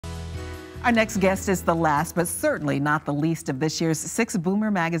Our next guest is the last, but certainly not the least of this year's 6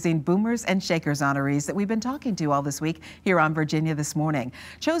 Boomer Magazine Boomers and Shakers honorees that we've been talking to all this week here on Virginia This Morning.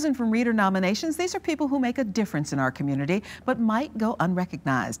 Chosen from reader nominations, these are people who make a difference in our community, but might go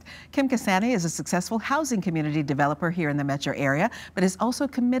unrecognized. Kim Kacani is a successful housing community developer here in the metro area, but is also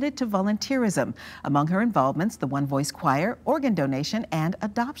committed to volunteerism. Among her involvements, the One Voice Choir, organ donation, and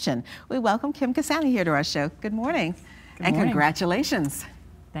adoption. We welcome Kim Kacani here to our show. Good morning. Good and morning. Congratulations.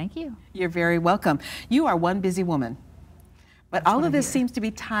 Thank you. You're very welcome. You are one busy woman, but all of this seems to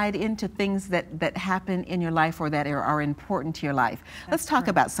be tied into things that happen in your life or that are important to your life. Let's talk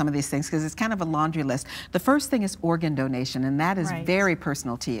about some of these things because it's kind of a laundry list. The first thing is organ donation, and that is very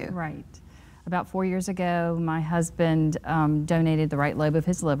personal to you. Right. About 4 years ago, my husband donated the right lobe of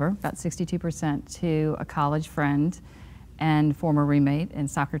his liver, about 62%, to a college friend and former roommate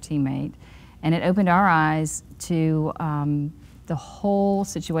and soccer teammate. And it opened our eyes to the whole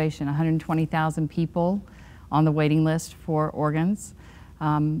situation, 120,000 people on the waiting list for organs.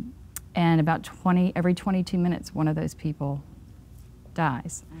 And about every 22 minutes, one of those people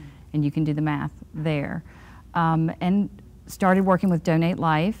dies. And you can do the math there. And started working with Donate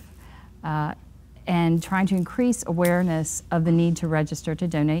Life and trying to increase awareness of the need to register to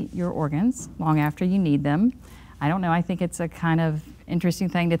donate your organs long after you need them. I don't know, I think it's a kind of interesting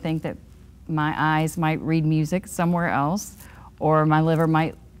thing to think that my eyes might read music somewhere else, or my liver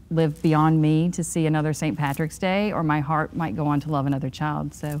might live beyond me to see another St. Patrick's Day, or my heart might go on to love another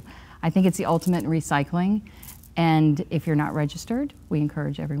child. So I think it's the ultimate in recycling. And if you're not registered, we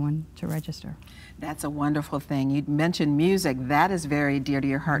encourage everyone to register. That's a wonderful thing. You mentioned music. That is very dear to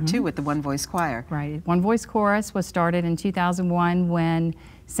your heart, too, with the One Voice Choir. Right. One Voice Chorus was started in 2001 when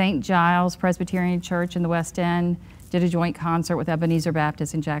St. Giles Presbyterian Church in the West End did a joint concert with Ebenezer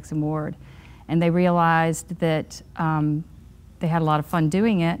Baptist in Jackson Ward. And they realized that they had a lot of fun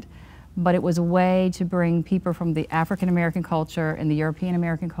doing it, but it was a way to bring people from the African American culture and the European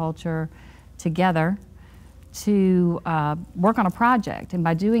American culture together to work on a project. And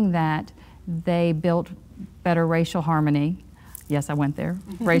by doing that, they built better racial harmony. Yes, I went there,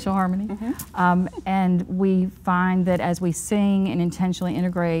 racial harmony. And we find that as we sing and intentionally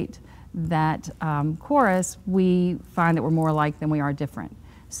integrate that chorus, we find that we're more alike than we are different.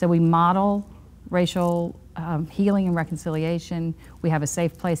 So we model racial healing and reconciliation. We have a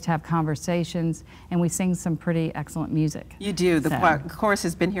safe place to have conversations, and we sing some pretty excellent music. You do. The chorus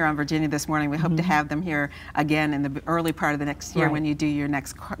has been here on Virginia This Morning. We hope to have them here again in the early part of the next year when you do your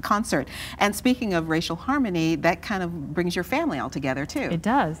next concert. And speaking of racial harmony, that kind of brings your family all together, too. It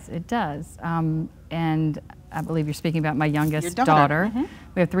does. It does. And I believe you're speaking about my youngest daughter.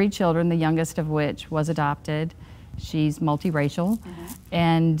 We have 3 children, the youngest of which was adopted. She's multiracial,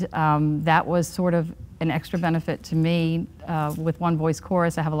 and that was sort of an extra benefit to me. With One Voice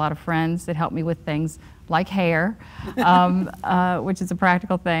Chorus, I have a lot of friends that help me with things like hair, which is a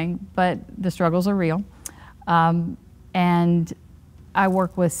practical thing, but the struggles are real. And I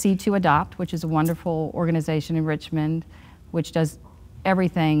work with C2 Adopt, which is a wonderful organization in Richmond, which does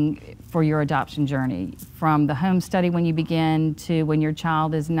everything for your adoption journey, from the home study when you begin to when your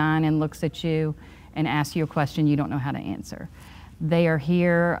child is 9 and looks at you and asks you a question you don't know how to answer. They are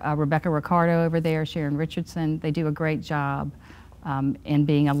here, Rebecca Ricardo over there, Sharon Richardson. They do a great job in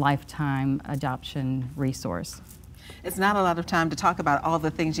being a lifetime adoption resource. It's not a lot of time to talk about all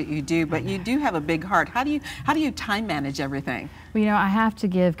the things that you do, but you do have a big heart. How do you time manage everything? Well, you know, I have to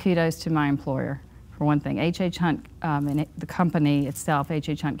give kudos to my employer, for one thing. H.H. Hunt and the company itself,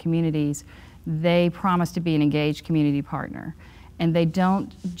 H.H. Hunt Communities, they promise to be an engaged community partner. And they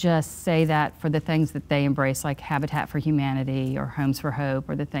don't just say that for the things that they embrace, like Habitat for Humanity or Homes for Hope,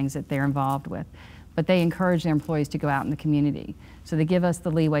 or the things that they're involved with. But they encourage their employees to go out in the community. So they give us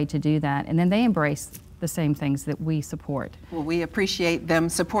the leeway to do that. And then they embrace the same things that we support. Well, we appreciate them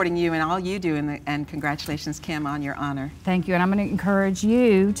supporting you and all you do, and congratulations, Kim, on your honor. Thank you. And I'm going to encourage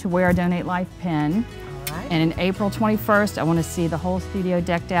you to wear a Donate Life pin. And in April 21st, I want to see the whole studio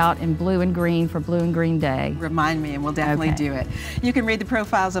decked out in blue and green for Blue and Green Day. Remind me, and we'll definitely do it. You can read the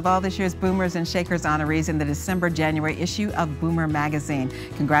profiles of all this year's Boomers and Shakers honorees in the December-January issue of Boomer Magazine.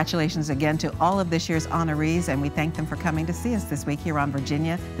 Congratulations again to all of this year's honorees, and we thank them for coming to see us this week here on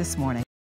Virginia This Morning.